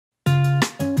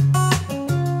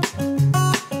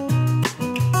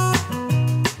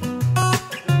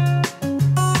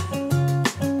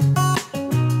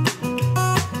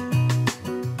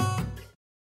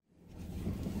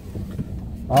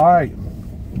All right,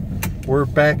 we're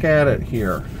back at it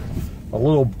here. A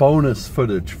little bonus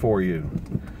footage for you.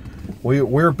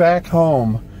 We're back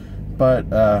home, but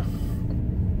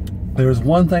there's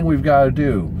one thing we've got to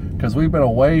do, because we've been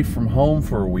away from home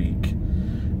for a week.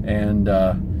 And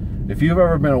if you've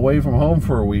ever been away from home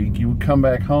for a week, you come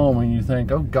back home and you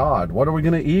think, oh God, what are we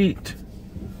going to eat?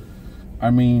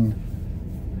 I mean,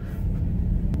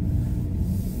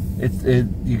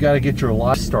 you got to get your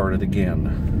life started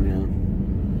again. Yeah.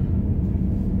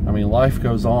 I mean, life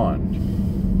goes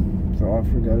on. So off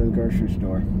we go to the grocery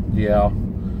store. Yeah.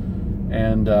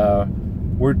 And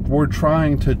we're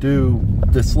trying to do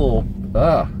this little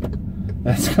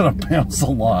that's gonna bounce a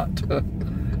lot. Trying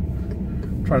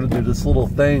to do this little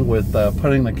thing with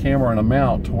putting the camera in a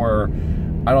mount to where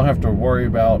I don't have to worry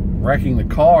about wrecking the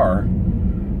car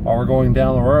while we're going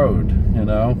down the road, you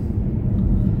know.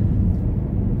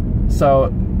 So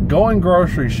going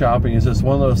grocery shopping is just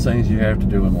one of those things you have to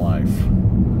do in life.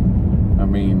 I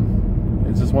mean,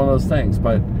 it's just one of those things.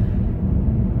 But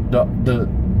I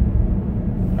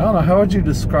don't know, how would you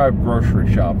describe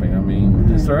grocery shopping? I mean,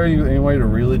 is there any way to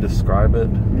really describe it?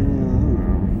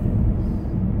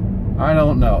 I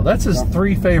don't know. That's his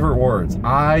 3 favorite words.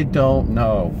 I don't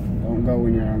know. Don't go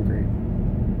when you're hungry.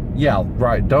 Yeah,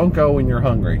 right. Don't go when you're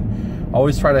hungry.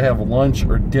 Always try to have lunch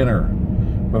or dinner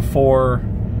before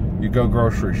you go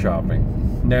grocery shopping.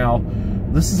 Now,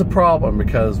 this is a problem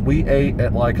because we ate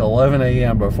at like 11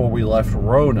 a.m. before we left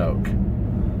Roanoke.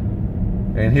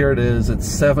 And here it is, it's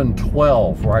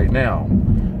 7:12 right now.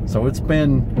 So it's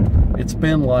been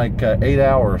like 8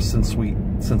 hours since we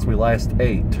last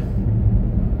ate.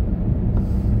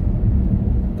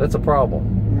 That's a problem.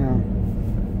 No.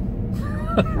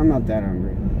 I'm not that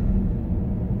hungry.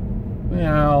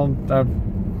 Yeah, I'm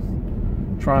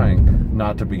trying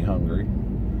not to be hungry.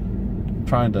 I'm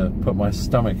trying to put my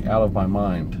stomach out of my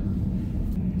mind.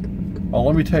 Oh,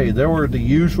 let me tell you, there were the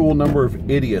usual number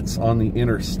of idiots on the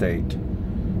interstate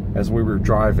as we were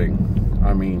driving.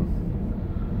 I mean,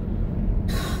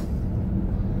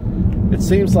 it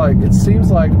seems like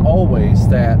always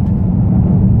that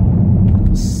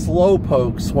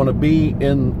slowpokes want to be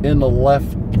in the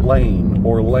left lane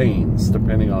or lanes,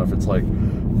 depending on if it's like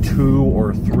 2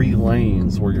 or 3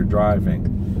 lanes where you're driving.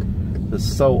 It's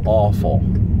so awful.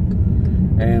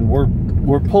 And we're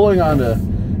pulling onto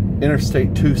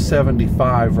Interstate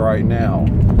 275 right now.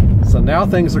 So now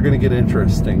things are going to get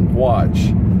interesting.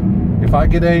 Watch. If I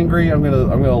get angry, I'm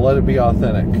gonna let it be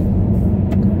authentic.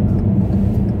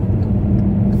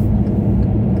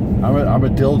 I'm a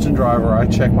diligent driver. I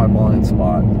check my blind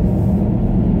spot.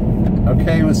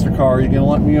 Okay, Mr. Car, are you gonna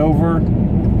let me over?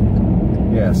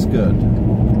 Yes, good.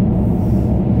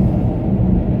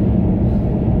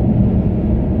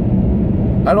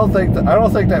 I don't think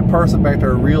that person back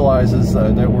there realizes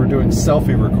that we're doing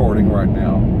selfie recording right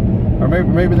now, or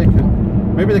maybe they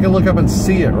can look up and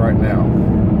see it right now.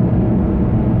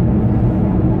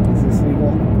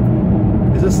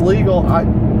 Is this legal?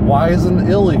 Why isn't it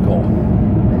illegal?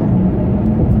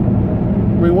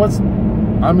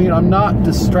 I mean, I'm not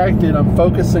distracted. I'm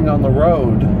focusing on the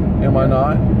road. Am I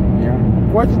not? Yeah.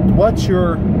 What's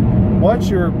your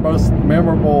most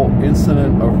memorable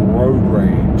incident of road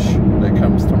rage that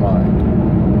comes to mind?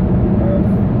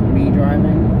 Me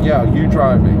driving? Yeah, you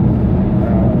driving.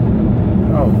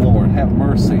 Oh Lord, have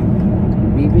mercy.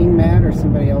 Me being mad or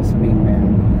somebody else being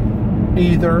mad?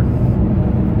 Either.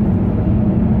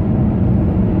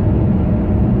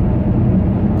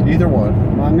 Either one.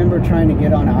 Well, I remember trying to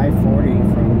get on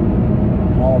I-40 from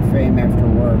Hall of Fame after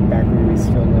work, back when we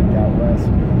still lived out west.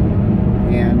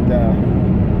 And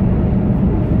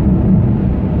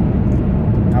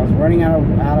I was running out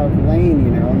of lane,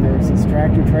 you know, and there was this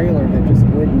tractor trailer that just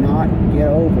would not get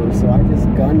over, so I just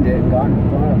gunned it and got in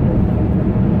front of it.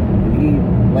 And he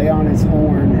lay on his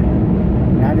horn, and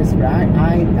I've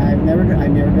never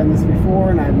done this before,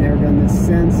 and I've never done this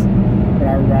since. But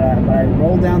I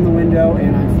rolled down the window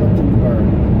and I flipped him the bird.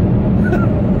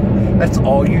 That's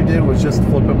all you did, was just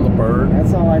flip him the bird?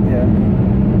 That's all I did.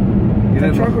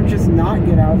 The truck would just not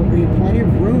get out of the way. He had plenty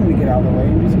of room to get out of the way,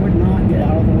 and just would not get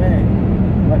out of the way.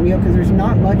 Let me know, because there's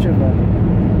not much of a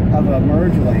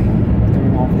merge lane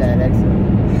coming off that exit.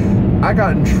 I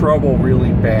got in trouble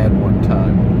really bad one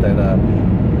time. That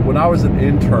when I was an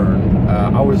intern,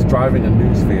 I was driving a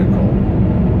news vehicle.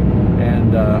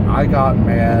 And I got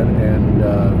mad and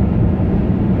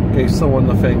gave someone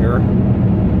the finger,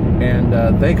 and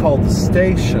they called the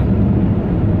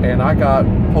station, and I got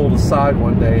pulled aside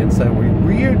one day and said,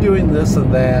 were you doing this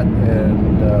and that,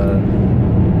 and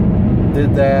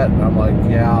did that? And I'm like,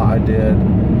 yeah, I did.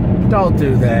 Don't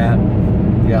do that.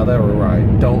 Yeah, they were right.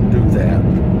 Don't do that.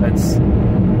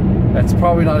 That's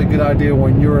probably not a good idea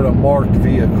when you're in a marked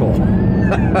vehicle.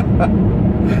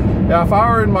 Now, if I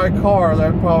were in my car,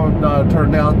 that would probably not have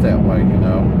turned out that way, you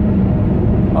know.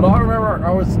 Although I remember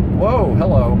I was, whoa,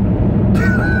 hello.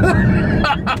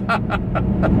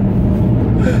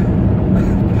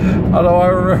 Although I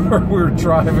remember we were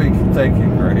driving, thank you,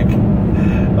 Greg.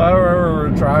 I remember we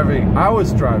were driving, I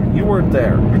was driving, you weren't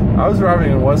there. I was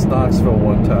driving in West Knoxville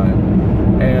one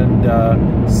time, and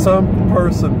some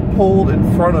person pulled in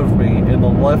front of me in the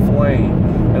left lane,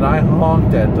 and I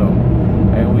honked at them,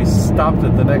 and we stopped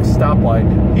at the next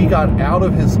stoplight. He got out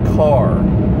of his car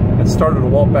and started to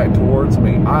walk back towards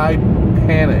me. I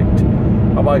panicked.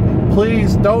 I'm like,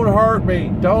 please don't hurt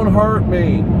me, don't hurt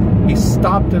me. He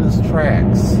stopped in his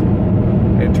tracks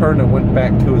and turned and went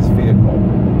back to his vehicle.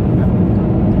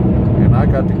 And I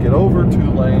got to get over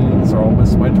 2 lanes or I'll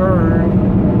miss my turn.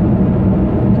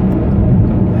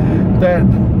 That,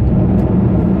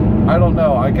 I don't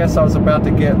know, I guess I was about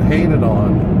to get hated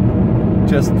on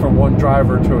just from one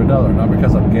driver to another. Not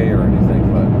because I'm gay or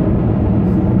anything, but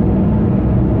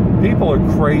people are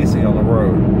crazy on the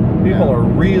road. People are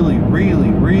really,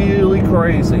 really, really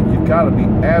crazy. You've got to be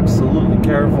absolutely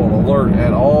careful and alert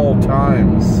at all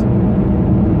times.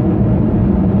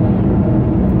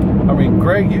 I mean,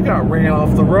 Greg, you got ran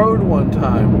off the road one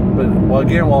time, but, well,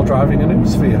 again, while driving a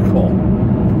news vehicle.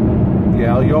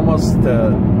 Yeah, you almost...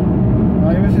 well,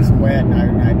 it was just wet, and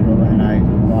I drove it, and I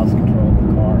lost control of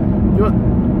the car.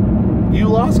 You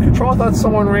lost control? I thought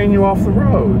someone ran you off the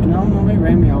road. No, nobody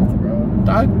ran me off the road.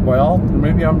 Well,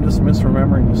 maybe I'm just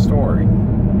misremembering the story.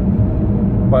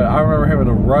 But I remember having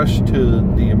to rush to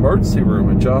the emergency room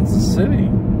in Johnson City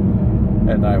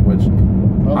at night, which...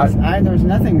 Well, there's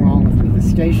nothing wrong with it. The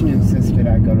station insisted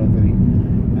I go to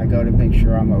make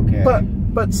sure I'm okay.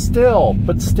 But still,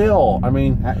 I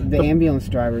mean... the ambulance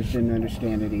drivers didn't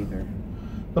understand it either.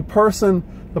 The person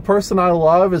I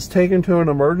love is taken to an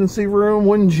emergency room.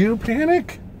 Wouldn't you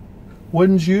panic?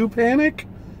 Wouldn't you panic?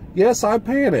 Yes, I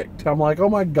panicked. I'm like, oh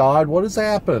my God, what has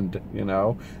happened? You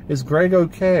know, is Greg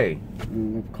okay?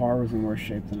 The car was in worse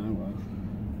shape than I was.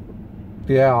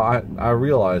 Yeah, I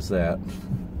realized that.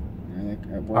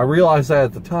 I realized that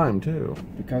at the time, too.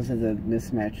 Because of the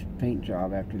mismatched paint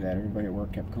job after that, everybody at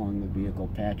work kept calling the vehicle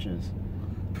Patches.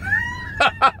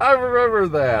 I remember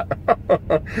that.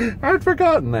 I'd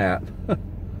forgotten that.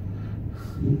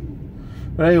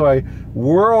 But anyway,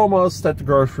 we're almost at the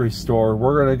grocery store.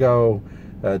 We're going to go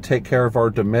take care of our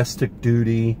domestic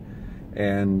duty.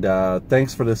 And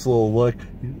thanks for this little look.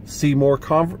 See more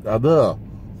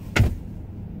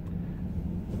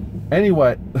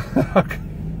Anyway,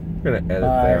 I'm going to edit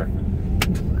there.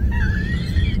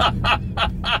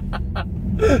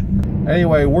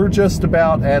 Anyway, we're just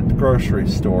about at the grocery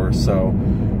store, so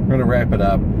we're going to wrap it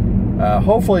up.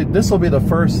 Hopefully, this will be the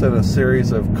first in a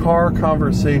series of car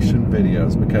conversation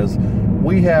videos, because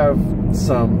we have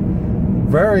some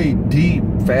very deep,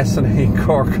 fascinating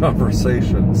car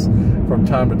conversations from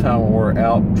time to time when we're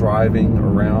out driving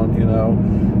around, you know.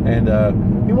 And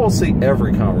you won't see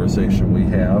every conversation we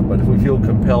have, but if we feel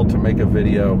compelled to make a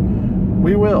video,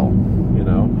 we will, you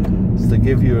know, just to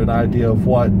give you an idea of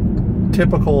what a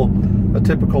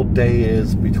typical day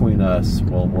is between us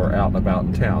while we're out and about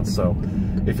in town. So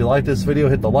if you like this video,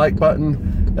 hit the like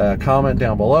button, comment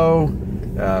down below.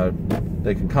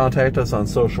 They can contact us on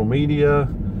social media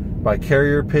by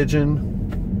carrier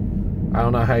pigeon. I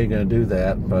don't know how you're going to do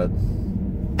that, but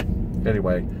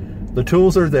anyway, the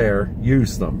tools are there.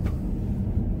 Use them.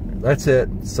 That's it.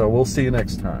 So we'll see you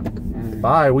next time.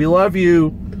 Bye. We love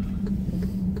you.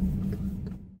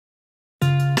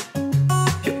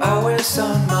 You're always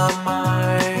on my mind.